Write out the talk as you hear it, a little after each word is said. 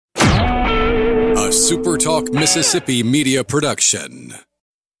SuperTalk Mississippi media production.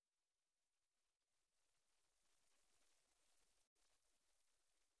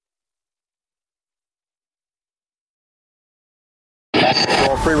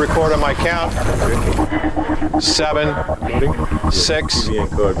 I'll pre-record on my count. 7, 6,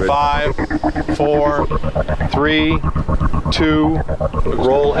 5, 4, 3, 2.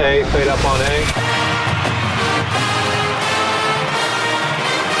 Roll A, fade up on A.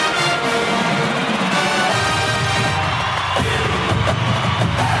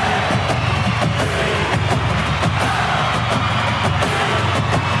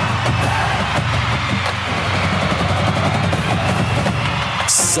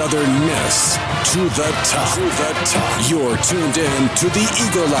 Southern Miss to the top. You're tuned in to the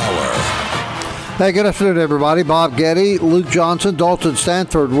Eagle Hour. Hey, good afternoon, everybody. Bob Getty, Luke Johnson, Dalton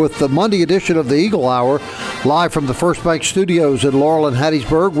Stanford with the Monday edition of the Eagle Hour, live from the First Bank Studios in Laurel and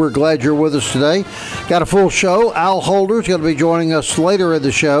Hattiesburg. We're glad you're with us today. Got a full show. Al Holder's going to be joining us later in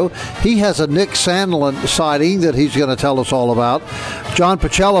the show. He has a Nick Sandlin sighting that he's going to tell us all about. John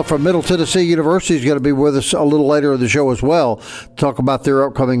Pacella from Middle Tennessee University is going to be with us a little later in the show as well to talk about their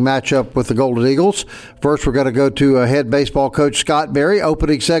upcoming matchup with the Golden Eagles. First, we're going to go to head baseball coach Scott Berry.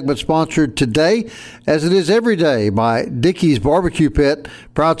 Opening segment sponsored today, as it is every day, by Dickey's Barbecue Pit,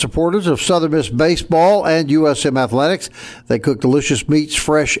 proud supporters of Southern Miss baseball and USM athletics. They cook delicious meats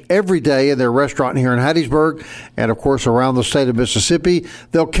fresh every day in their restaurant here in Hattiesburg and, of course, around the state of Mississippi.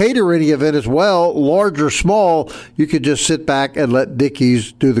 They'll cater any event as well, large or small. You can just sit back and let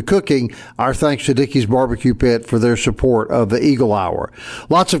Dickey's do the cooking. Our thanks to Dickey's Barbecue Pit for their support of the Eagle Hour.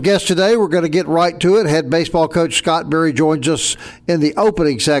 Lots of guests today. We're going to get right to it. Head baseball coach Scott Berry joins us in the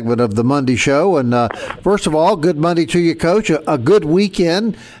opening segment of the Monday show. And first of all, good Monday to you, Coach. A good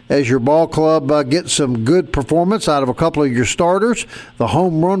weekend as your ball club gets some good performance out of a couple of your starters. The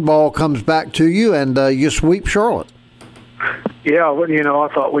home run ball comes back to you, and you sweep Charlotte. Yeah, well,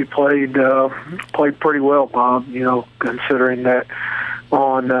 I thought we played pretty well, Bob. Considering that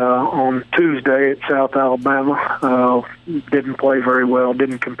on Tuesday at South Alabama, didn't play very well,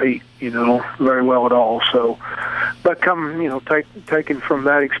 didn't compete, very well at all. So, but taking from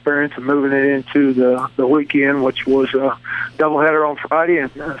that experience and moving it into the weekend, which was a doubleheader on Friday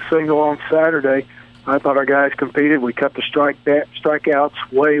and a single on Saturday, I thought our guys competed. We cut the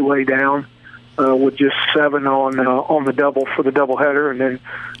strikeouts way down. With just 7 on the double for the doubleheader, and then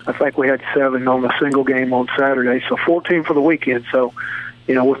I think we had 7 on the single game on Saturday, so 14 for the weekend. So,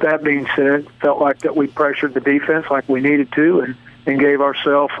 with that being said, felt like that we pressured the defense like we needed to, and gave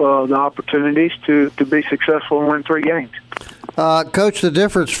ourselves the opportunities to be successful and win 3 games. Coach, the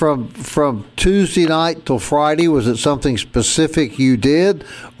difference from Tuesday night till Friday, was it something specific you did,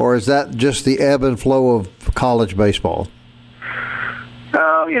 or is that just the ebb and flow of college baseball?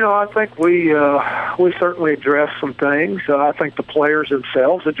 I think we certainly addressed some things. I think the players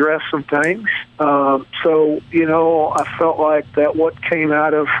themselves addressed some things. So, I felt like that what came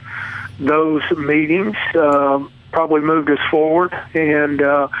out of those meetings probably moved us forward and,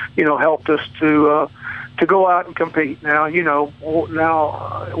 helped us to go out and compete. Now,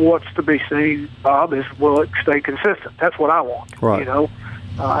 what's to be seen, Bob, is will it stay consistent? That's what I want. Right.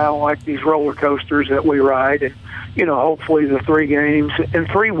 I don't like these roller coasters that we ride, and hopefully the 3 games and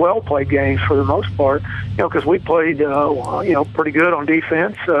 3 well-played games for the most part. Because we played pretty good on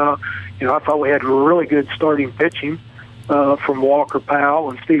defense. I thought we had really good starting pitching from Walker Powell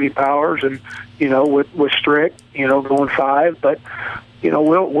and Stevie Powers, and with Strick, going 5. But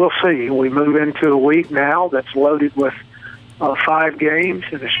we'll see. We move into a week now that's loaded with 5 games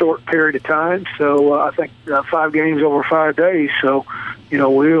in a short period of time. So I think 5 games over 5 days. So,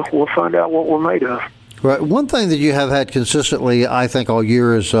 we'll find out what we're made of. Right. One thing that you have had consistently, I think, all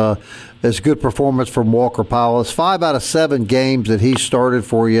year is good performance from Walker Powell. It's 5 out of 7 games that he started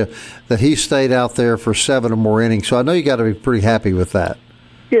for you that he stayed out there for 7 or more innings. So I know you got to be pretty happy with that.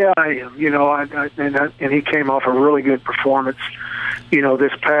 Yeah, I am. And he came off a really good performance,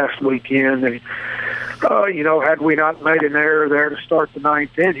 this past weekend. And had we not made an error there to start the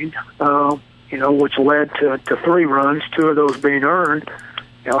 9th inning, which led to 3 runs, 2 of those being earned.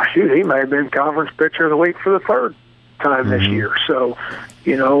 He may have been conference pitcher of the week for the 3rd time this year. So,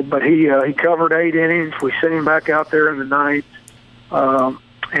 but he covered 8 innings. We sent him back out there in the 9th.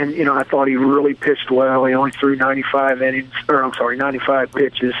 And, I thought he really pitched well. He only threw 95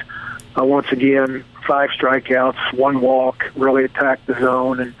 pitches. Once again, 5 strikeouts, 1 walk, really attacked the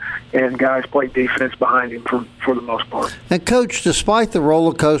zone, and guys played defense behind him for the most part. And, Coach, despite the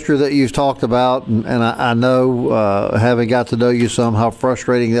roller coaster that you've talked about, and I know, having got to know you some, how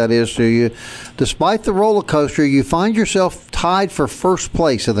frustrating that is to you, despite the roller coaster, you find yourself tied for first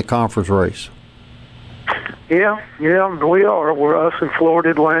place in the conference race. Yeah, we are. We're us and Florida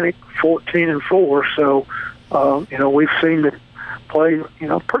Atlantic, 14-4. So, we've seen it play,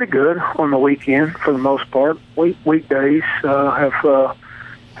 pretty good on the weekend for the most part. Weekdays have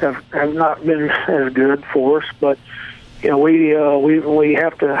not been as good for us, but we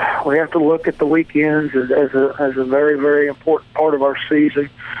have to look at the weekends as a very, very important part of our season.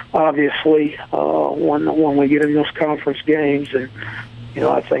 Obviously, when we get in those conference games, and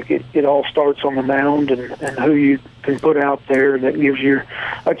I think it all starts on the mound and who you can put out there that gives you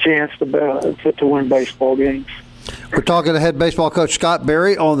a chance to win baseball games. We're talking to head baseball coach Scott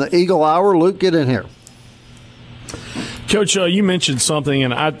Berry on the Eagle Hour. Luke, get in here. Coach, you mentioned something,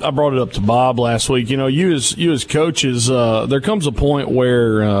 and I brought it up to Bob last week. You as coaches, there comes a point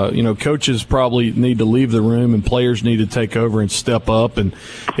where coaches probably need to leave the room and players need to take over and step up. And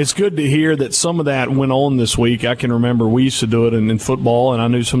it's good to hear that some of that went on this week. I can remember we used to do it in football, and I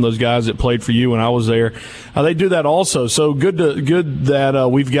knew some of those guys that played for you when I was there. They do that also. So good that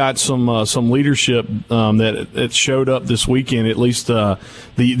we've got some leadership that showed up this weekend. At least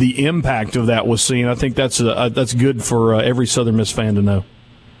the impact of that was seen. I think that's good for every Southern Miss fan to know.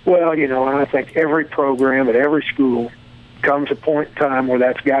 Well, and I think every program at every school comes a point in time where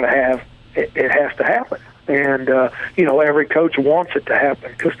that's got to have it has to happen, and every coach wants it to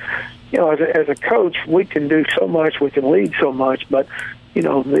happen because as a coach we can do so much, we can lead so much, but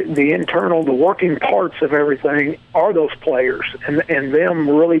the internal, the working parts of everything are those players and them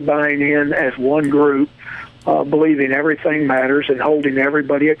really buying in as one group. Believing everything matters and holding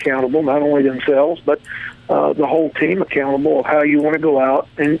everybody accountable, not only themselves, but the whole team accountable of how you want to go out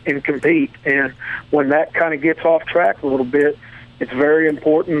and compete. And when that kind of gets off track a little bit, it's very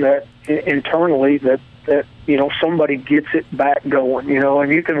important that internally that somebody gets it back going.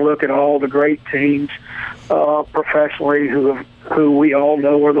 And you can look at all the great teams professionally who we all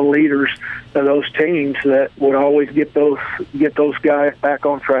know are the leaders of those teams that would always get those guys back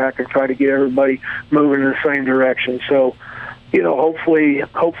on track and try to get everybody moving in the same direction. So, hopefully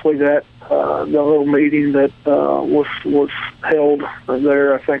that the little meeting that was held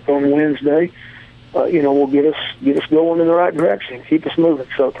there, I think on Wednesday, will get us going in the right direction, keep us moving.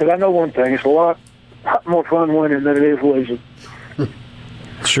 So, because I know one thing, it's a lot more fun winning than it is losing.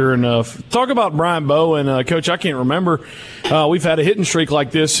 Sure enough. Talk about Brian Bowen. Coach, I can't remember. We've had a hitting streak like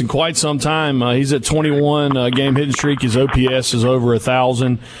this in quite some time. He's at 21 game hitting streak. His OPS is over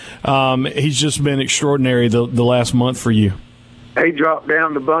 1,000. He's just been extraordinary the last month for you. He dropped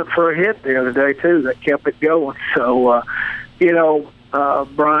down to bunt for a hit the other day, too. That kept it going. So,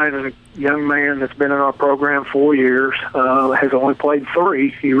 Brian is a young man that's been in our program 4 years, has only played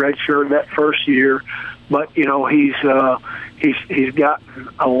 3. He redshirted that first year. But, he's gotten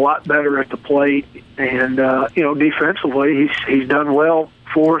a lot better at the plate. And, defensively, he's done well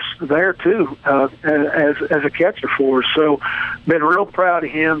for us there, too, as a catcher for us. So, been real proud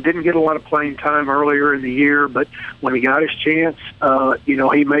of him. Didn't get a lot of playing time earlier in the year, but when he got his chance,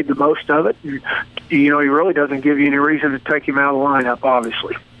 he made the most of it. And, he really doesn't give you any reason to take him out of the lineup,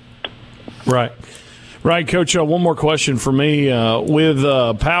 obviously. Right, Coach. One more question for me. With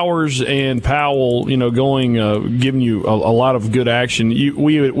Powers and Powell, giving you a lot of good action.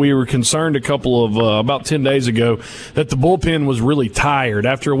 We were concerned a couple of about 10 days ago that the bullpen was really tired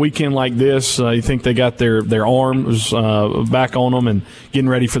after a weekend like this. You think they got their arms back on them and getting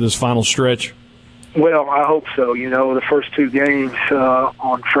ready for this final stretch? Well, I hope so. The first 2 games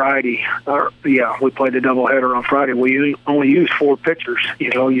on Friday, we played a doubleheader on Friday. We only used 4 pitchers.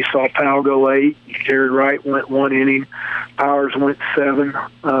 You saw Powell go 8. Jared Wright went 1 inning. Powers went 7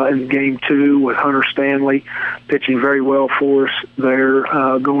 in game 2 with Hunter Stanley pitching very well for us there,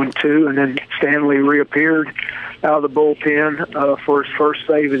 going 2. And then Stanley reappeared out of the bullpen for his first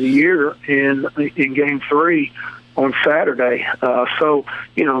save of the year in game 3. On Saturday.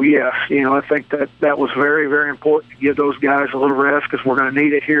 Yes, I think that was very, very important to give those guys a little rest because we're going to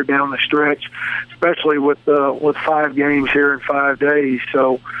need it here down the stretch, especially with 5 games here in 5 days.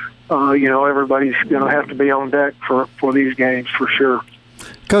 So, everybody's going to have to be on deck for these games for sure.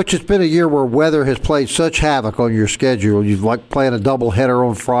 Coach, it's been a year where weather has played such havoc on your schedule. You've like playing a doubleheader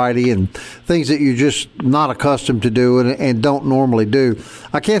on Friday and things that you're just not accustomed to do and don't normally do.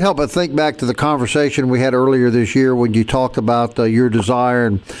 I can't help but think back to the conversation we had earlier this year when you talked about your desire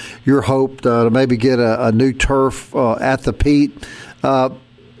and your hope to maybe get a new turf at the Pete.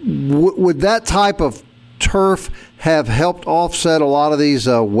 Would that type of turf have helped offset a lot of these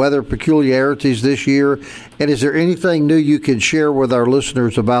weather peculiarities this year? And is there anything new you can share with our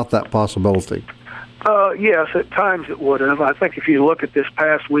listeners about that possibility? Yes, at times it would have. I think if you look at this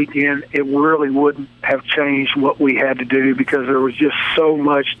past weekend, it really wouldn't have changed what we had to do because there was just so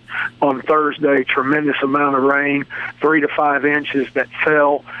much on Thursday, tremendous amount of rain, 3 to 5 inches that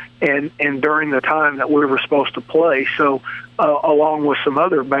fell, and during the time that we were supposed to play. So along with some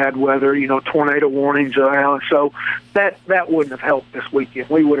other bad weather, tornado warnings around. So that wouldn't have helped this weekend.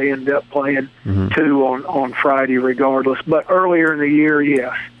 We would have ended up playing 2 on Friday regardless. But earlier in the year,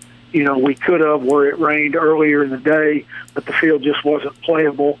 yes. We could have, where it rained earlier in the day, but the field just wasn't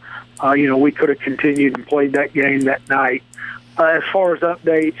playable. We could have continued and played that game that night. As far as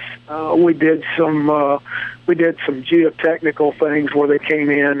updates, we did some geotechnical things where they came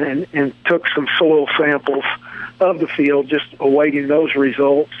in and took some soil samples of the field, just awaiting those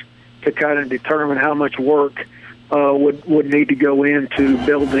results to kind of determine how much work would need to go into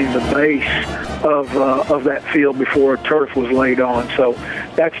building the base of that field before turf was laid on. So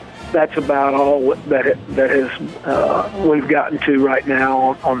that's about all that has we've gotten to right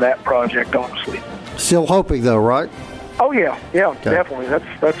now on that project, honestly. Still hoping, though, right? Oh yeah, okay. Definitely.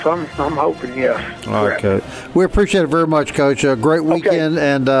 That's I'm hoping, yes. All right, Coach. We appreciate it very much, Coach. A great weekend,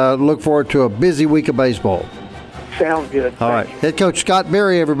 and look forward to a busy week of baseball. Sounds good. All right. Head Coach Scott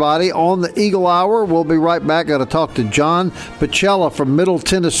Berry, everybody, on the Eagle Hour. We'll be right back. Got to talk to John Pacella from Middle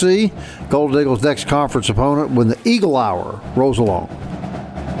Tennessee, Golden Eagles' next conference opponent, when the Eagle Hour rolls along.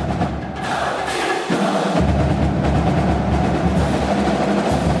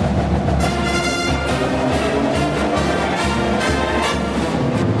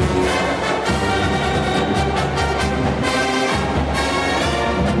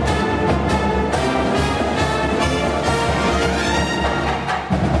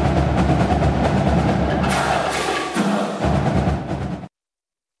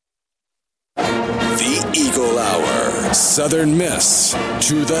 Southern Miss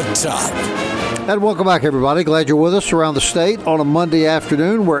to the top. And welcome back, everybody. Glad you're with us around the state on a Monday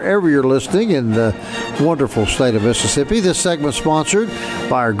afternoon, wherever you're listening in the wonderful state of Mississippi. This segment sponsored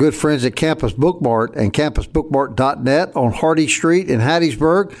by our good friends at Campus Bookmart and campusbookmart.net on Hardy Street in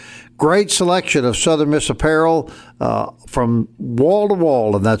Hattiesburg. Great selection of Southern Miss apparel from wall to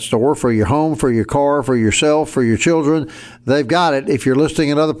wall in that store for your home, for your car, for yourself, for your children. They've got it. If you're listening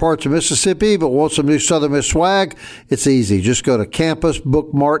in other parts of Mississippi but want some new Southern Miss swag, it's easy. Just go to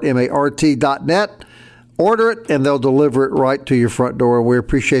campusbookmart.net. Order it, and they'll deliver it right to your front door. We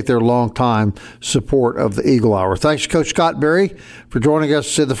appreciate their long-time support of the Eagle Hour. Thanks, Coach Scott Berry, for joining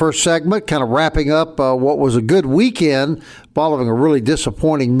us in the first segment, kind of wrapping up what was a good weekend following a really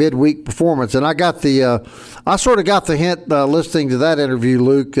disappointing midweek performance. And I sort of got the hint listening to that interview,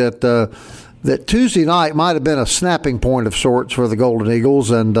 Luke, that Tuesday night might have been a snapping point of sorts for the Golden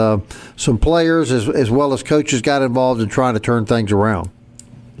Eagles, and some players as well as coaches got involved in trying to turn things around.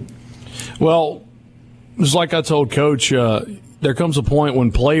 Well, it's like I told Coach, there comes a point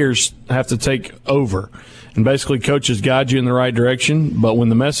when players have to take over. And basically coaches guide you in the right direction, but when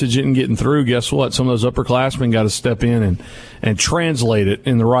the message isn't getting through, guess what? Some of those upperclassmen got to step in and translate it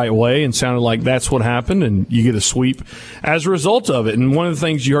in the right way, and sounded like that's what happened, and you get a sweep as a result of it. And one of the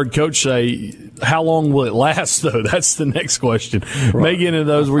things you heard Coach say, how long will it last, though? That's the next question. Right. May get into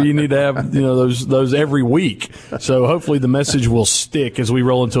those where you need to have those every week. So hopefully the message will stick as we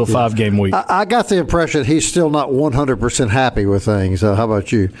roll into a 5-game week. I got the impression he's still not 100% happy with things. How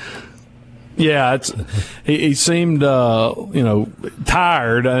about you? Yeah, he seemed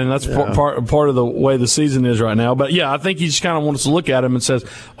tired, and that's part of the way the season is right now. But yeah, I think he just kind of wants to look at him and says,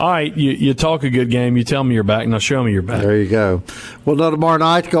 "All right, you talk a good game, you tell me you're back, now show me you're back." There you go. Well, no, tomorrow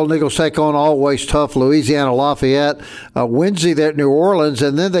night, Golden Eagles take on always tough Louisiana Lafayette. Wednesday they're at New Orleans,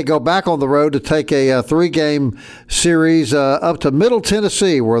 and then they go back on the road to take a 3-game series up to Middle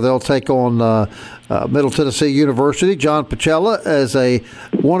Tennessee, where they'll take on Middle Tennessee University. John Pacella, as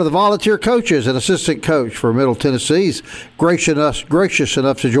one of the volunteer coaches, an assistant coach for Middle Tennessee, is gracious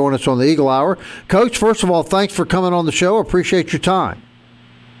enough to join us on the Eagle Hour. Coach, first of all, thanks for coming on the show. Appreciate your time.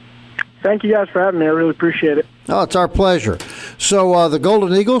 Thank you guys for having me. I really appreciate it. Oh, it's our pleasure. So the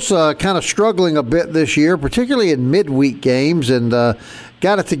Golden Eagles kind of struggling a bit this year, particularly in midweek games, and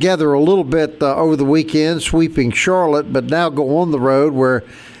got it together a little bit over the weekend, sweeping Charlotte, but now go on the road where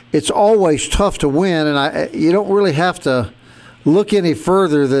it's always tough to win, and you don't really have to look any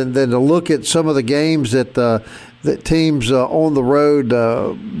further than to look at some of the games that teams on the road,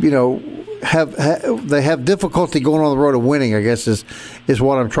 they have difficulty going on the road and winning, I guess is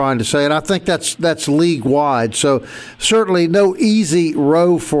what I'm trying to say. And I think that's league wide. So certainly no easy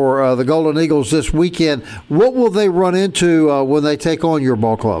row for the Golden Eagles this weekend. What will they run into when they take on your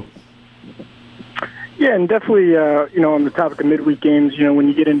ball club? Yeah, and definitely, on the topic of midweek games, when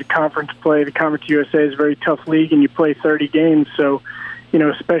you get into conference play, the Conference USA is a very tough league, and you play 30 games. So,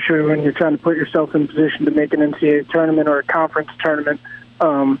 especially when you're trying to put yourself in position to make an NCAA tournament or a conference tournament,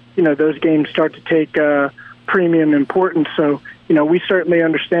 those games start to take premium importance. So, we certainly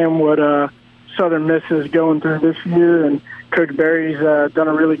understand what Southern Miss is going through this year, and Coach Berry's done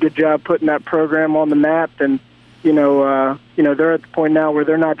a really good job putting that program on the map. And they're at the point now where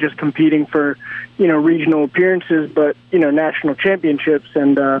they're not just competing for, regional appearances, but, national championships.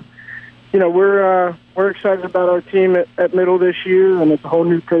 And, we're excited about our team at Middle this year, and it's a whole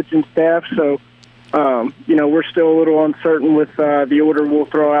new coaching staff. So, we're still a little uncertain with the order we'll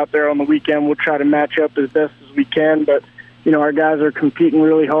throw out there on the weekend. We'll try to match up as best as we can, but, our guys are competing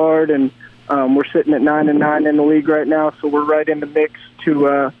really hard, and we're sitting at 9-9 in the league right now, so we're right in the mix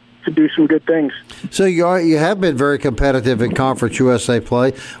to do some good things. So you have been very competitive in Conference USA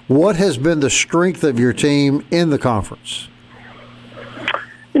play. What has been the strength of your team in the conference?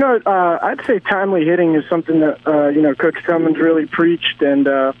 I'd say timely hitting is something that, Coach Tillman's really preached.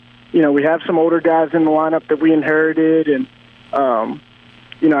 And, we have some older guys in the lineup that we inherited. And,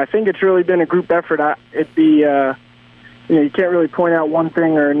 I think it's really been a group effort. You can't really point out one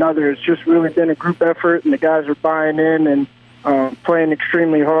thing or another. It's just really been a group effort, and the guys are buying in and playing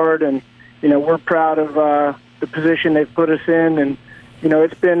extremely hard. And, we're proud of the position they've put us in. And,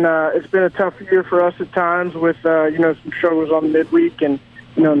 it's been a tough year for us at times with, some struggles on the midweek. And,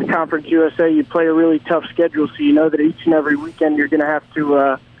 in the Conference USA, you play a really tough schedule, so you know that each and every weekend you're going to have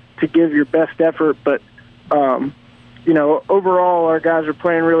to give your best effort. But, overall, our guys are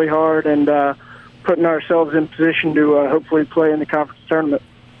playing really hard and putting ourselves in position to hopefully play in the conference tournament.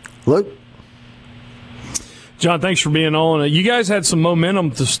 Luke? John, thanks for being on. You guys had some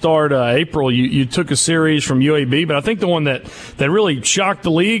momentum to start April. You took a series from UAB, but I think the one that really shocked the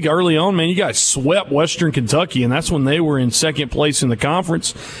league early on, man, you guys swept Western Kentucky, and that's when they were in second place in the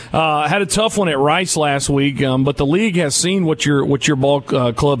conference. Had a tough one at Rice last week, but the league has seen what your ball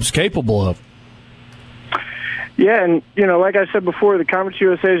club's capable of. Yeah, and, like I said before, the Conference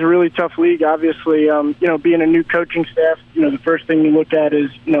USA is a really tough league. Obviously, being a new coaching staff, the first thing you look at is,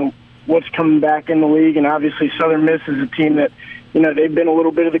 what's coming back in the league. And obviously Southern Miss is a team that, they've been a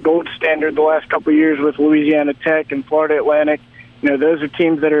little bit of the gold standard the last couple of years with Louisiana Tech and Florida Atlantic. Those are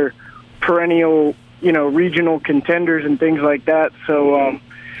teams that are perennial, regional contenders and things like that. So,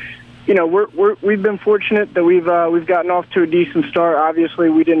 we've been fortunate that we've gotten off to a decent start. Obviously,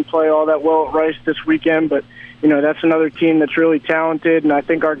 we didn't play all that well at Rice this weekend, but, that's another team that's really talented. And I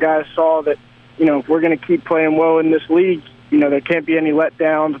think our guys saw that, if we're going to keep playing well in this league, there can't be any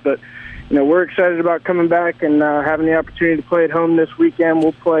letdowns. But, we're excited about coming back and having the opportunity to play at home this weekend.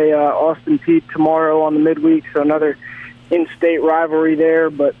 We'll play Austin Peay tomorrow on the midweek, so another in-state rivalry there.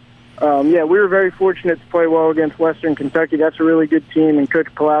 But, we were very fortunate to play well against Western Kentucky. That's a really good team, and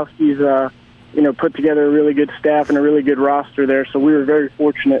Coach Pulowski's, put together a really good staff and a really good roster there. So we were very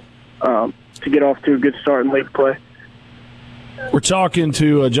fortunate to get off to a good start in league play. We're talking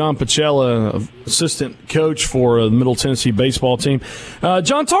to John Pachella, assistant coach for the Middle Tennessee baseball team.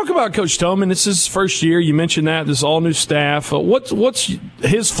 John, talk about Coach Tillman. This is his first year. You mentioned that. This is all new staff. What's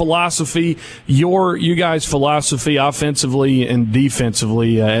his philosophy, you guys' philosophy offensively and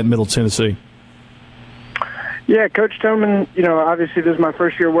defensively at Middle Tennessee? Yeah, Coach Tillman, obviously this is my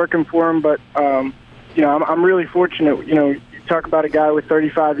first year working for him, but, I'm really fortunate. You talk about a guy with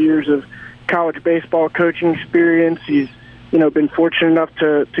 35 years of college baseball coaching experience. He's been fortunate enough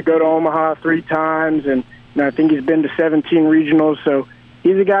to go to Omaha 3 times, and I think he's been to 17 regionals. So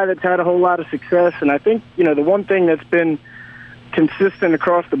he's a guy that's had a whole lot of success. And I think, the one thing that's been consistent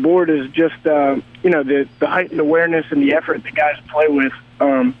across the board is just, the heightened awareness and the effort the guys play with.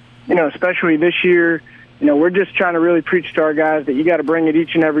 Especially this year, we're just trying to really preach to our guys that you got to bring it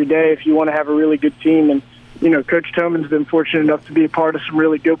each and every day if you want to have a really good team. And, Coach Tillman's been fortunate enough to be a part of some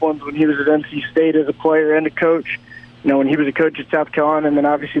really good ones when he was at NC State as a player and a coach. When he was a coach at South Carolina, and then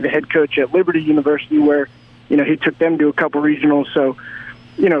obviously the head coach at Liberty University where, he took them to a couple regionals. So,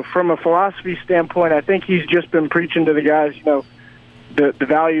 from a philosophy standpoint, I think he's just been preaching to the guys, the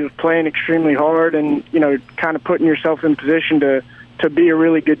value of playing extremely hard and, kind of putting yourself in position to be a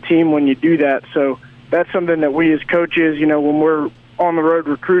really good team when you do that. So that's something that we as coaches, when we're on the road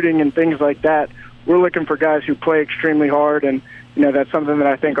recruiting and things like that, we're looking for guys who play extremely hard. And, that's something that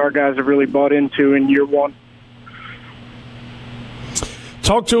I think our guys have really bought into in year one.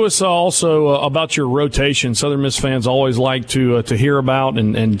 Talk to us also about your rotation. Southern Miss fans always like to hear about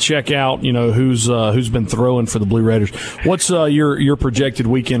and check out, who's been throwing for the Blue Raiders. What's your projected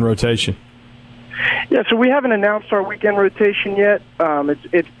weekend rotation? Yeah, so we haven't announced our weekend rotation yet.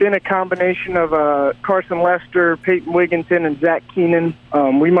 It's been a combination of Carson Lester, Peyton Wigginton, and Zach Keenan.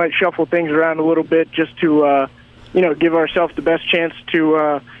 We might shuffle things around a little bit just to, give ourselves the best chance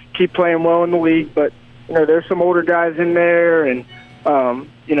to keep playing well in the league. But there's some older guys in there, and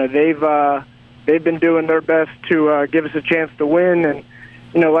they've been doing their best to give us a chance to win. And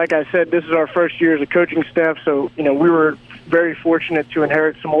like I said, this is our first year as a coaching staff, so we were very fortunate to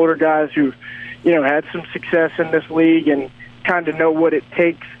inherit some older guys who had some success in this league and kind of know what it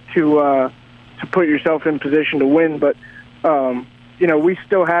takes to put yourself in position to win. But, we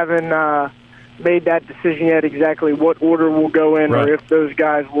still haven't made that decision yet exactly what order we'll go in, right, or if those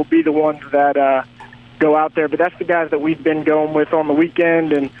guys will be the ones that go out there. But that's the guys that we've been going with on the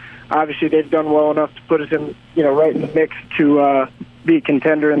weekend, and obviously they've done well enough to put us in, right in the mix to be a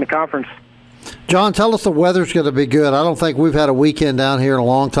contender in the conference. John, tell us the weather's going to be good. I don't think we've had a weekend down here in a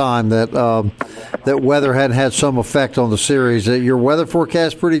long time that weather hadn't had some effect on the series. Your weather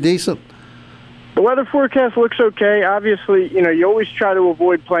forecast pretty decent? The weather forecast looks okay. Obviously, you always try to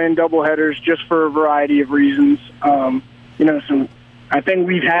avoid playing doubleheaders just for a variety of reasons. So I think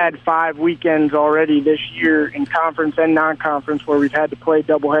we've had 5 weekends already this year in conference and non-conference where we've had to play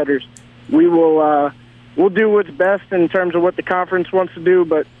doubleheaders. We'll do what's best in terms of what the conference wants to do,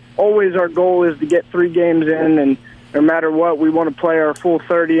 but always our goal is to get 3 games in, and no matter what, we want to play our full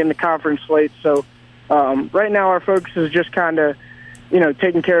 30 in the conference slate. So right now our focus is just kind of,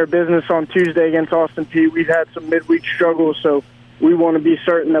 taking care of business on Tuesday against Austin Peay. We've had some midweek struggles, so we want to be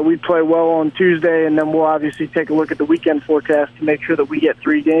certain that we play well on Tuesday, and then we'll obviously take a look at the weekend forecast to make sure that we get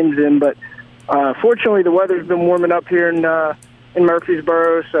 3 games in. But fortunately, the weather's been warming up here in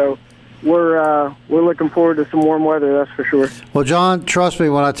Murfreesboro, so we're looking forward to some warm weather, that's for sure. Well, John, trust me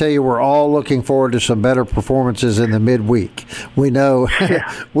when I tell you we're all looking forward to some better performances in the midweek. We know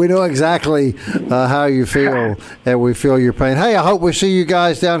we know exactly how you feel, and we feel your pain. Hey, I hope we see you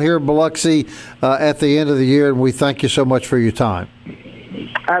guys down here in Biloxi at the end of the year, and we thank you so much for your time.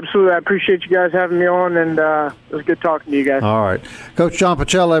 Absolutely. I appreciate you guys having me on, and it was good talking to you guys. All right. Coach John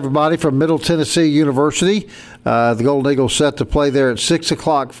Pichella, everybody, from Middle Tennessee University. The Golden Eagles set to play there at 6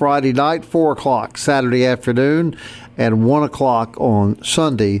 o'clock Friday night, 4 o'clock Saturday afternoon, and 1 o'clock on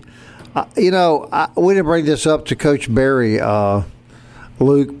Sunday. We didn't bring this up to Coach Berry,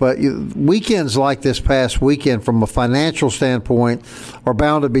 Luke, but weekends like this past weekend, from a financial standpoint, are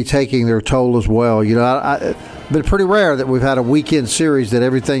bound to be taking their toll as well. It's been pretty rare that we've had a weekend series that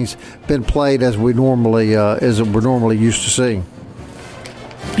everything's been played as we're normally used to seeing.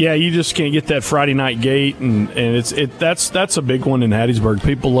 Yeah, you just can't get that Friday night gate, and that's a big one in Hattiesburg.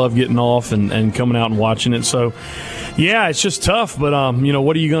 People love getting off and coming out and watching it. So, yeah, it's just tough. But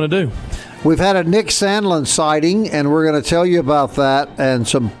what are you going to do? We've had a Nick Sandlin sighting, and we're going to tell you about that and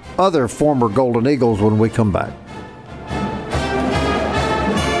some other former Golden Eagles when we come back.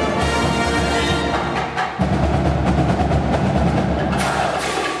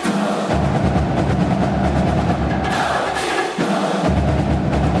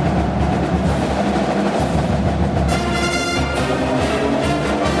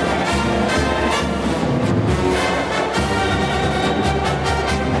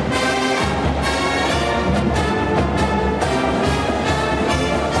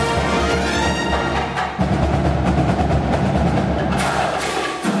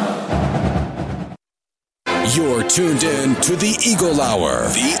 You're tuned in to the Eagle Hour.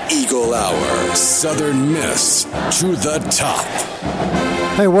 The Eagle Hour. Southern Miss to the top.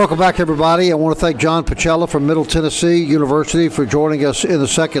 Hey, welcome back, everybody. I want to thank John Pichella from Middle Tennessee University for joining us in the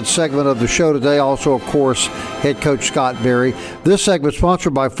second segment of the show today. Also, of course, head coach Scott Berry. This segment is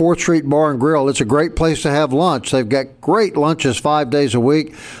sponsored by 4th Street Bar and Grill. It's a great place to have lunch. They've got great lunches 5 days a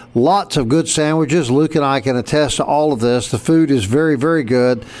week. Lots of good sandwiches. Luke and I can attest to all of this. The food is very, very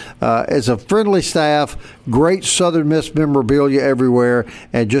good. It's a friendly staff, great Southern Miss memorabilia everywhere,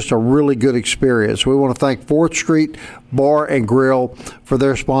 and just a really good experience. We want to thank 4th Street Bar and Grill for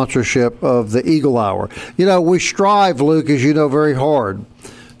their sponsorship of the Eagle Hour. We strive, Luke, as you know, very hard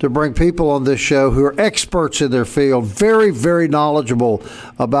to bring people on this show who are experts in their field, very, very knowledgeable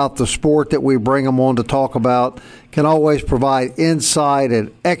about the sport that we bring them on to talk about, can always provide insight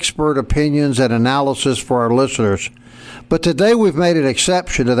and expert opinions and analysis for our listeners. But today we've made an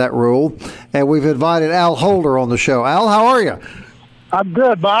exception to that rule, and we've invited Al Holder on the show. Al, how are you? I'm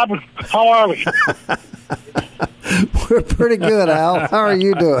good, Bob. How are we? We're pretty good, Al. How are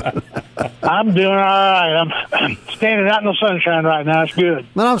you doing? I'm doing all right. I'm standing out in the sunshine right now. It's good.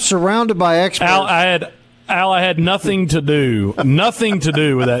 Man, I'm surrounded by experts. Al, I Al, I had nothing to do with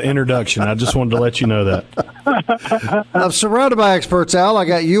that introduction. I just wanted to let you know that. I'm surrounded by experts, Al. I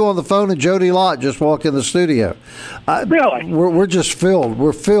got you on the phone, and Jody Lott just walked in the studio. Really? We're just filled.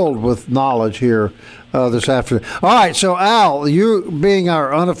 We're filled with knowledge here this afternoon. All right, so Al, you being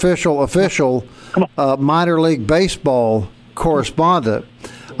our unofficial official minor league baseball correspondent,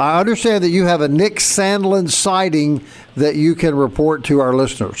 I understand that you have a Nick Sandlin sighting that you can report to our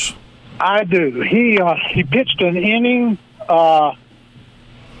listeners. I do. He pitched an inning, I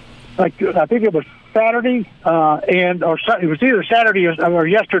think it was Saturday, it was either Saturday or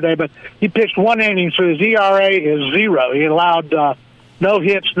yesterday, but he pitched one inning, so his ERA is 0. He allowed no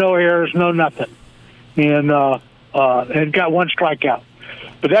hits, no errors, no nothing, and got one strikeout.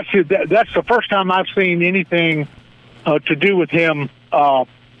 But that's the first time I've seen anything to do with him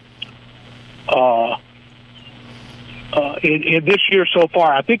in this year so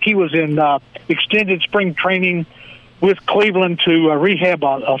far. I think he was in extended spring training with Cleveland to rehab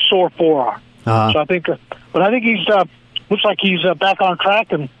a sore forearm. So I think he's looks like he's back on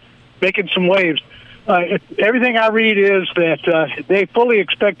track and making some waves. Everything I read is that they fully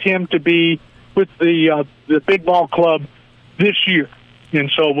expect him to be with the big ball club this year. And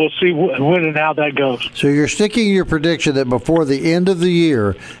so we'll see when and how that goes. So you're sticking your prediction that before the end of the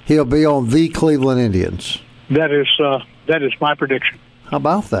year, he'll be on the Cleveland Indians. That is my prediction. How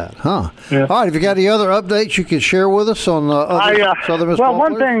about that, huh? Yeah. All right, if you got any other updates you can share with us on other Southern Miss ball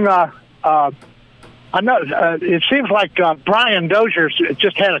one players? thing I know, it seems like Brian Dozier's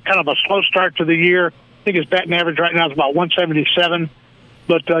just had a kind of a slow start to the year. I think his batting average right now is about 177.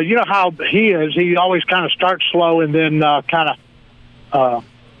 But you know how he is. He always kind of starts slow and then kind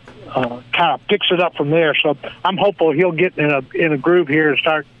of picks it up from there. So I'm hopeful he'll get in a groove here and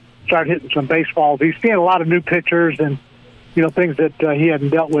start hitting some baseballs. He's seeing a lot of new pitchers and things that he hadn't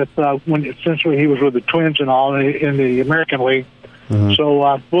dealt with since he was with the Twins and all in the American League. Mm-hmm.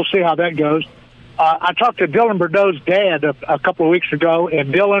 So we'll see how that goes. I talked to Dylan Bordeaux's dad a couple of weeks ago,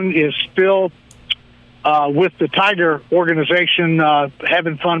 and Dylan is still with the Tiger organization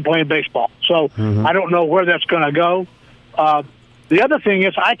having fun playing baseball. So I don't know where that's going to go. The other thing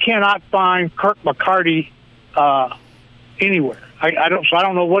is I cannot find Kirk McCarty anywhere. I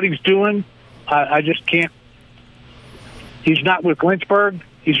don't know what he's doing. I just can't. He's not with Lynchburg.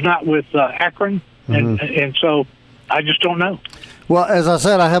 He's not with Akron, and so I just don't know. Well, as I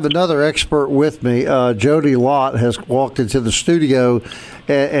said, I have another expert with me. Jody Lott has walked into the studio,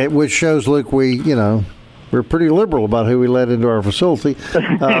 which shows, Luke, we're pretty liberal about who we let into our facility.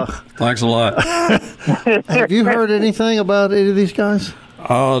 Thanks a lot. Have you heard anything about any of these guys?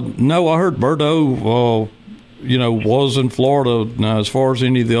 No, I heard Bordeaux, was in Florida. Now, as far as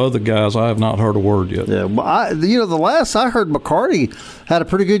any of the other guys, I have not heard a word yet. Yeah, the last I heard, McCarty had a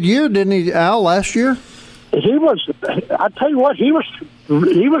pretty good year, didn't he, Al, last year? He was. I tell you what, he was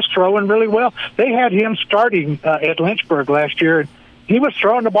throwing really well. They had him starting at Lynchburg last year. He was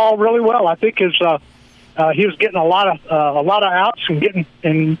throwing the ball really well. I think he was getting a lot of outs and getting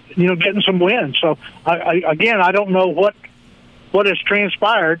some wins. So I don't know what has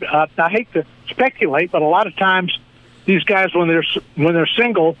transpired. I hate to speculate, but a lot of times these guys when they're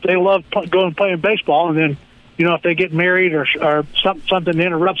single, they love going and playing baseball, and then if they get married or something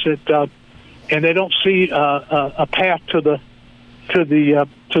interrupts it. And they don't see a path to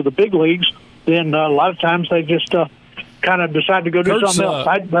the big leagues, then a lot of times they just kind of decide to go do something else.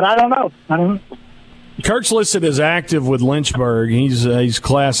 But I don't know. Kurt's listed as active with Lynchburg. He's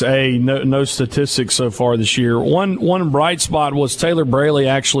Class A. No statistics so far this year. One bright spot was Taylor Braley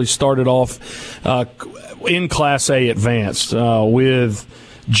actually started off in Class A advanced with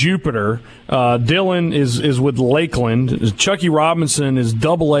Jupiter. Dylan is with Lakeland. Chucky Robinson is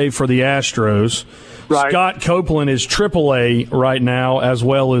AA for the Astros. Right. Scott Copeland is AAA right now, as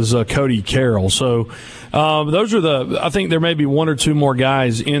well as Cody Carroll. So those are I think there may be one or two more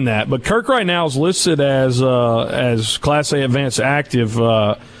guys in that. But Kirk right now is listed as Class A advanced active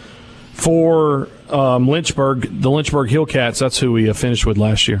for Lynchburg, the Lynchburg Hillcats. That's who we finished with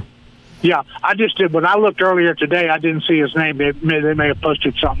last year. Yeah, I just did. When I looked earlier today, I didn't see his name. They may have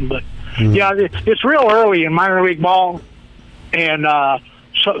posted something, but yeah, it's real early in minor league ball, and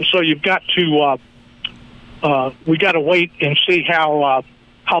so you've got to we got to wait and see how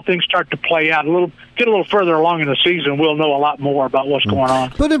things start to play out. Get a little further along in the season, we'll know a lot more about what's going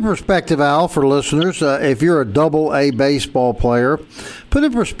on. Put in perspective, Al, for listeners, if you're a AA baseball player, put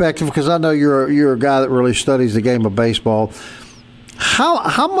in perspective, because I know you're a guy that really studies the game of baseball.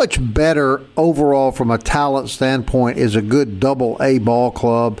 How much better overall from a talent standpoint is a good AA ball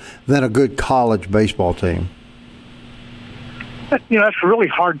club than a good college baseball team? That's really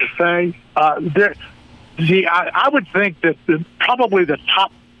hard to say. I would think that probably the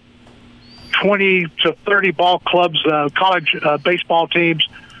top 20 to 30 ball clubs, college baseball teams,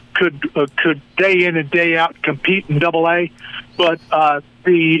 could day in and day out compete in AA, but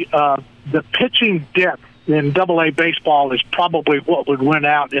the pitching depth in AA baseball is probably what would win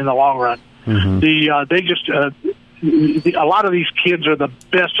out in the long run. Mm-hmm. A lot of these kids are the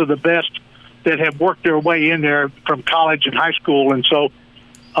best of the best that have worked their way in there from college and high school, and so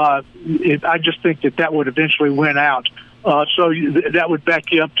I just think that would eventually win out. So that would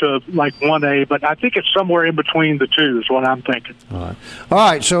back you up to like 1A, but I think it's somewhere in between the two is what I'm thinking. All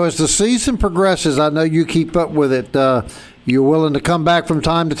right. So as the season progresses, I know you keep up with it. You're willing to come back from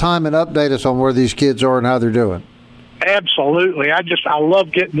time to time and update us on where these kids are and how they're doing. Absolutely. I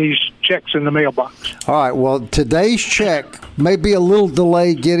love getting these checks in the mailbox. All right. Well, today's check may be a little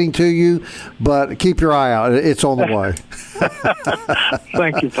delayed getting to you, but keep your eye out. It's on the way.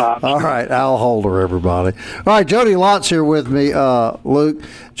 Thank you, Bob. All right. Al Holder, everybody. All right. Jody Lott's here with me, Luke.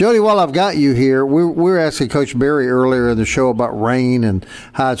 Jody, while I've got you here, we were asking Coach Berry earlier in the show about rain and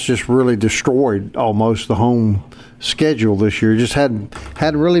how it's just really destroyed almost the home schedule this year. Just hadn't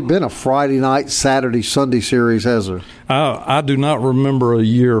really been a Friday night, Saturday, Sunday series, has there? I do not remember a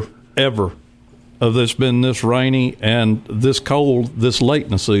year ever of this been this rainy and this cold this late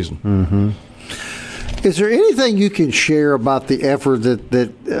in the season. Mm-hmm. Is there anything you can share about the effort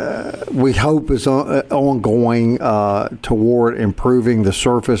that we hope is ongoing toward improving the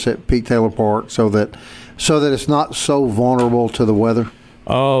surface at Pete Taylor Park so that it's not so vulnerable to the weather?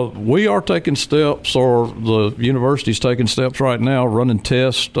 We are taking steps, or the university's taking steps right now, running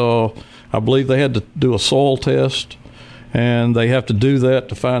tests. I believe they had to do a soil test, and they have to do that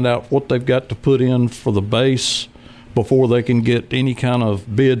to find out what they've got to put in for the base before they can get any kind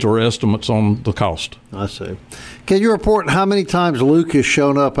of bids or estimates on the cost. I see. Can you report how many times Luke has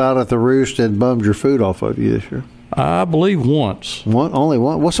shown up out at the Roost and bummed your food off of you this year? I believe once. Only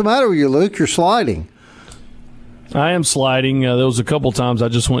one? What's the matter with you, Luke? You're sliding. I am sliding. There was a couple times I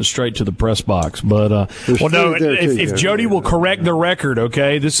just went straight to the press box. But, if Jody will correct the record,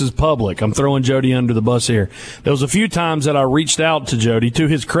 okay, this is public. I'm throwing Jody under the bus here. There was a few times that I reached out to Jody. To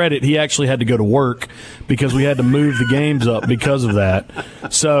his credit, he actually had to go to work because we had to move the games up because of that.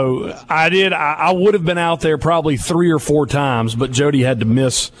 So I did. I would have been out there probably 3 or 4 times, but Jody had to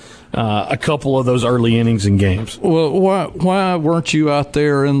miss a couple of those early innings and games. Well, why weren't you out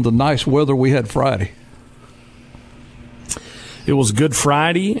there in the nice weather we had Friday? It was Good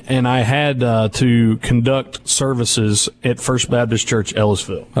Friday, and I had to conduct services at First Baptist Church,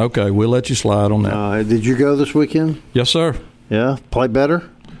 Ellisville. Okay, we'll let you slide on that. Did you go this weekend? Yes, sir. Yeah? Play better?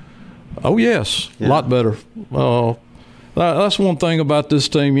 Oh, yes. Yeah. A lot better. That's one thing about this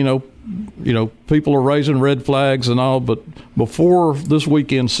team. You know, people are raising red flags and all, but before this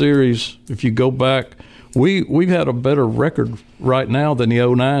weekend series, if you go back, we've had a better record right now than the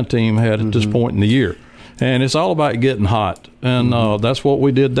 09 team had at this point in the year. And it's all about getting hot, and that's what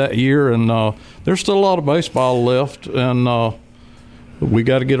we did that year. And there's still a lot of baseball left, and we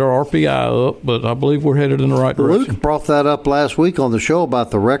got to get our RPI up, but I believe we're headed in the right direction. Luke brought that up last week on the show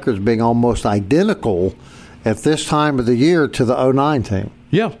about the records being almost identical at this time of the year to the 09 team.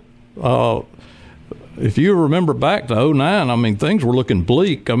 Yeah. If you remember back to 09, I mean, things were looking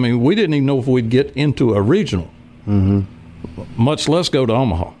bleak. I mean, we didn't even know if we'd get into a regional, much less go to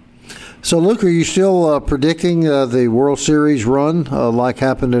Omaha. So, Luke, are you still predicting the World Series run like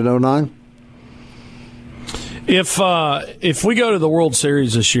happened in 09? If we go to the World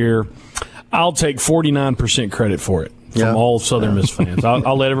Series this year, I'll take 49% credit for it from all Southern Miss fans.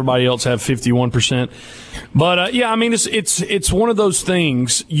 I'll let everybody else have 51%. But, I mean, it's one of those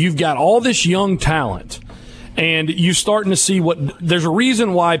things. You've got all this young talent. And you're starting to see there's a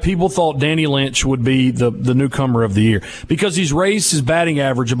reason why people thought Danny Lynch would be the newcomer of the year, because he's raised his batting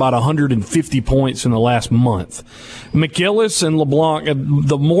average about 150 points in the last month. McIllis and LeBlanc,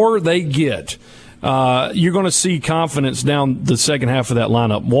 the more they get, you're going to see confidence down the second half of that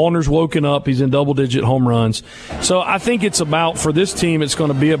lineup. Wallner's woken up. He's in double-digit home runs. So I think it's about, for this team, it's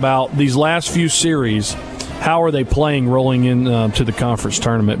going to be about these last few series. How are they playing rolling in to the conference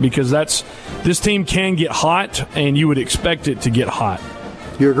tournament? Because this team can get hot, and you would expect it to get hot.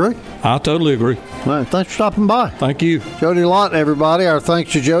 You agree? I totally agree. All right, thanks for stopping by. Thank you. Jody Lott, everybody. Our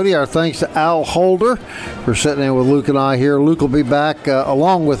thanks to Jody. Our thanks to Al Holder for sitting in with Luke and I here. Luke will be back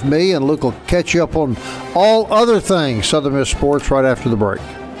along with me, and Luke will catch you up on all other things Southern Miss sports right after the break.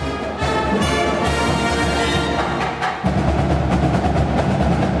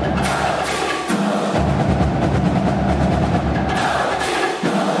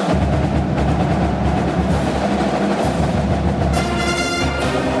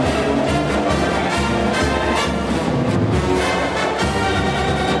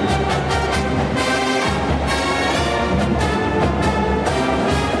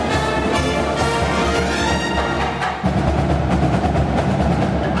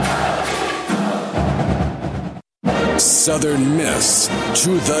 Southern Miss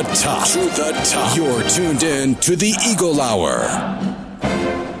to the top. To the top. You're tuned in to the Eagle Hour.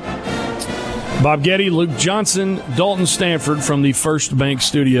 Bob Getty, Luke Johnson, Dalton Stanford from the First Bank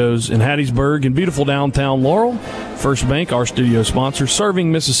Studios in Hattiesburg in beautiful downtown Laurel. First Bank, our studio sponsor,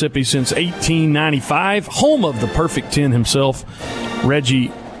 serving Mississippi since 1895. Home of the Perfect 10 himself,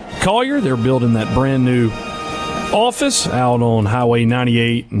 Reggie Collier. They're building that brand new office out on Highway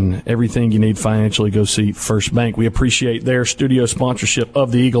 98, and everything you need financially, go see First Bank. We appreciate their studio sponsorship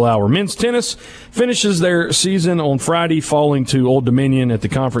of the Eagle Hour. Men's tennis finishes their season on Friday, falling to Old Dominion at the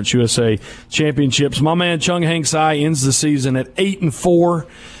Conference USA Championships. My man Chung Hang Sai ends the season at 8-4,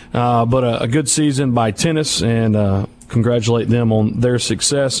 but a good season by tennis, and congratulate them on their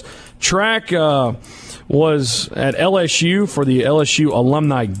success. Track was at LSU for the LSU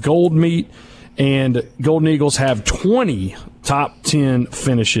Alumni Gold Meet. And Golden Eagles have 20 top 10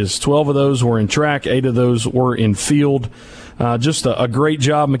 finishes. 12 of those were in track, 8 of those were in field. Just a great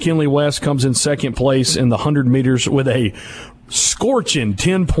job. McKinley West comes in second place in the 100 meters with a scorching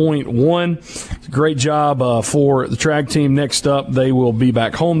 10.1. Great job for the track team. Next up, they will be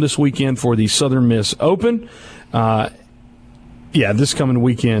back home this weekend for the Southern Miss Open. This coming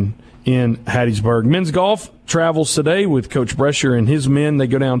weekend in Hattiesburg. Men's golf travels today with Coach Brescher and his men. They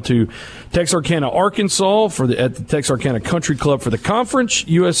go down to Texarkana, Arkansas at the Texarkana Country Club for the Conference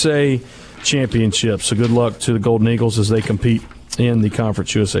USA Championship. So good luck to the Golden Eagles as they compete in the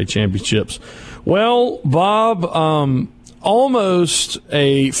Conference USA Championships. Well, Bob, almost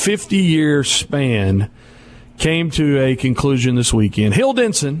a 50-year span came to a conclusion this weekend. Hill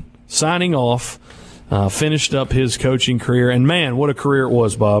Denson signing off, finished up his coaching career. And, man, what a career it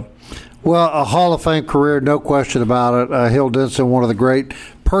was, Bob. Well, a Hall of Fame career, no question about it. Hill Denson, one of the great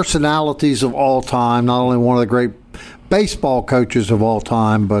personalities of all time, not only one of the great baseball coaches of all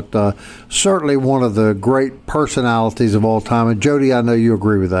time, but certainly one of the great personalities of all time. And, Jody, I know you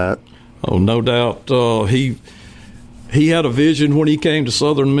agree with that. Oh, no doubt. He had a vision when he came to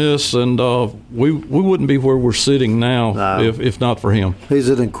Southern Miss, and we wouldn't be where we're sitting now if not for him. He's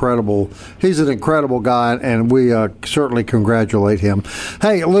an incredible guy, and we certainly congratulate him.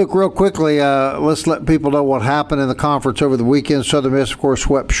 Hey, Luke, real quickly, let's let people know what happened in the conference over the weekend. Southern Miss, of course,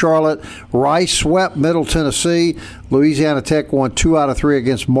 swept Charlotte. Rice swept Middle Tennessee. Louisiana Tech won 2 out of 3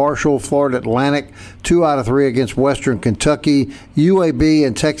 against Marshall. Florida Atlantic 2 out of 3 against Western Kentucky. UAB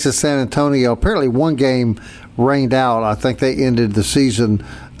and Texas San Antonio, apparently one game rained out. I think they ended the season,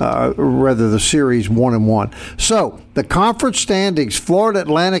 the series 1-1. So the conference standings: Florida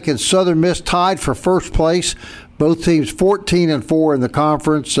Atlantic and Southern Miss tied for first place. Both teams 14-4 in the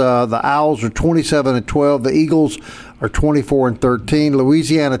conference. The Owls are 27-12. The Eagles are 24-13.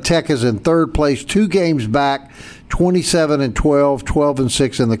 Louisiana Tech is in third place, 2 games back, 27-12,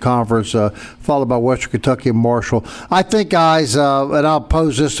 12-6 in the conference, followed by Western Kentucky and Marshall. I think, guys, and I'll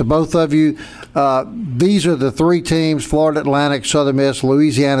pose this to both of you, these are the 3 teams, Florida Atlantic, Southern Miss,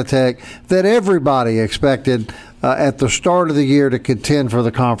 Louisiana Tech, that everybody expected at the start of the year to contend for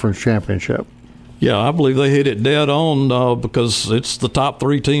the conference championship. Yeah, I believe they hit it dead on because it's the top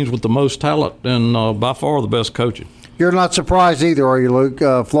 3 teams with the most talent and by far the best coaching. You're not surprised either, are you,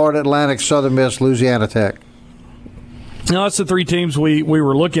 Luke? Florida Atlantic, Southern Miss, Louisiana Tech. No, that's the 3 teams we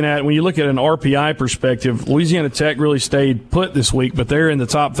were looking at. When you look at an RPI perspective, Louisiana Tech really stayed put this week, but they're in the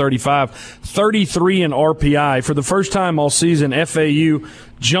top 35, 33 in RPI. For the first time all season, FAU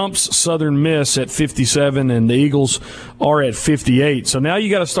jumps Southern Miss at 57, and the Eagles are at 58. So now you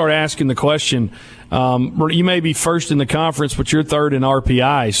got to start asking the question, you may be first in the conference, but you're third in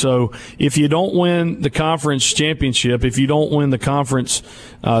RPI. So if you don't win the conference championship, if you don't win the conference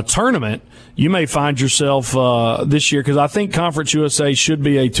tournament, you may find yourself this year, because I think Conference USA should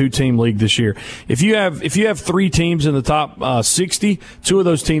be a 2-team league this year. If you have 3 teams in the top 60, 2 of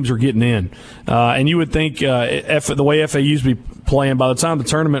those teams are getting in, and you would think the way FAU's be playing, by the time the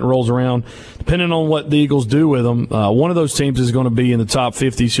tournament rolls around, depending on what the Eagles do with them, one of those teams is going to be in the top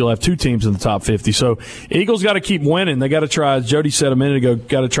 50, so you'll have 2 teams in the top 50. So Eagles got to keep winning. They got to try, as Jody said a minute ago,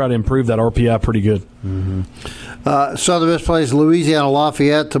 got to try to improve that RPI pretty good. Mm-hmm. Southern Miss plays Louisiana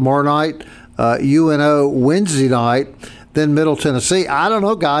Lafayette tomorrow night. UNO Wednesday night, then Middle Tennessee. I don't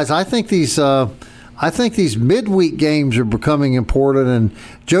know, guys. I think these midweek games are becoming important. And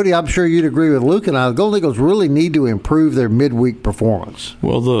Jody, I'm sure you'd agree with Luke and I. The Golden Eagles really need to improve their midweek performance.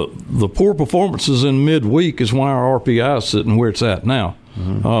 Well, the poor performances in midweek is why our RPI is sitting where it's at now.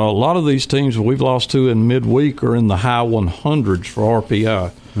 Mm-hmm. A lot of these teams we've lost to in midweek are in the high 100s for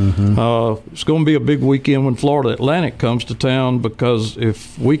RPI. Mm-hmm. It's going to be a big weekend when Florida Atlantic comes to town, because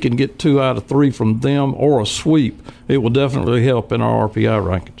if we can get 2 out of 3 from them or a sweep, it will definitely help in our RPI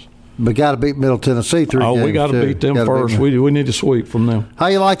rankings. We got to beat Middle Tennessee 3 games. We got to beat them first. We need to sweep from them. How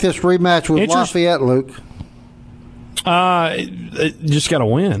you like this rematch with Lafayette, Luke? Just got to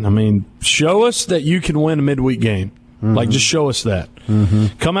win. I mean, show us that you can win a midweek game. Mm-hmm. Like, just show us that.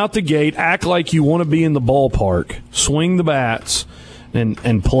 Mm-hmm. Come out the gate, act like you want to be in the ballpark, swing the bats,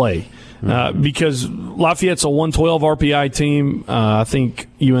 and play. Because Lafayette's a 112 RPI team. I think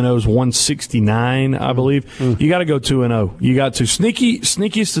UNO's 169, I believe. You got to go 2-0. You got to.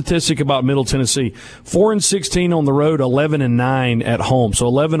 Sneaky statistic about Middle Tennessee: 4-16 on the road, 11-9 at home. So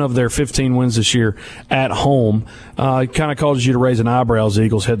 11 of their 15 wins this year at home. It kind of causes you to raise an eyebrow as the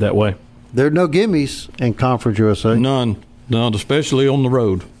Eagles head that way. There are no gimmies in Conference USA. None, especially on the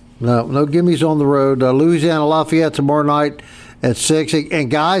road. No gimmies on the road. Louisiana Lafayette tomorrow night at 6. And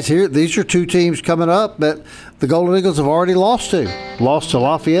guys, these are two teams coming up that the Golden Eagles have already lost to. Lost to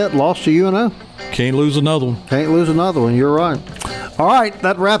Lafayette, lost to UNO. Can't lose another one. Can't lose another one. You're right. All right,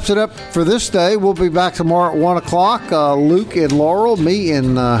 that wraps it up for this day. We'll be back tomorrow at 1 o'clock. Luke in Laurel, me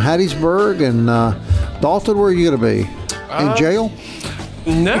in Hattiesburg, and Dalton, where are you going to be? In jail?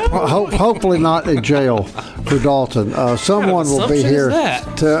 No. Hopefully not in jail for Dalton. Someone will be here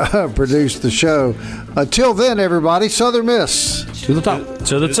to produce the show. Until then, everybody, Southern Miss. To the top.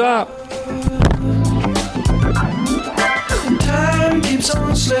 To the top. Time keeps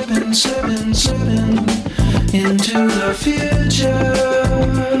on slipping into the future.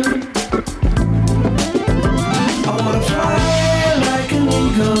 I want to fly like an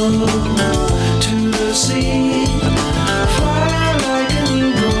eagle to the sea. Fly like an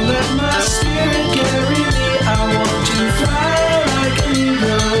eagle, let my spirit carry me. I want to fly like an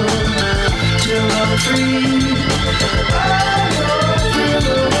eagle till I'm free. I go through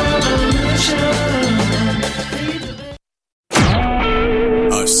the revolution.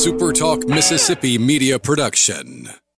 A SuperTalk Mississippi media production.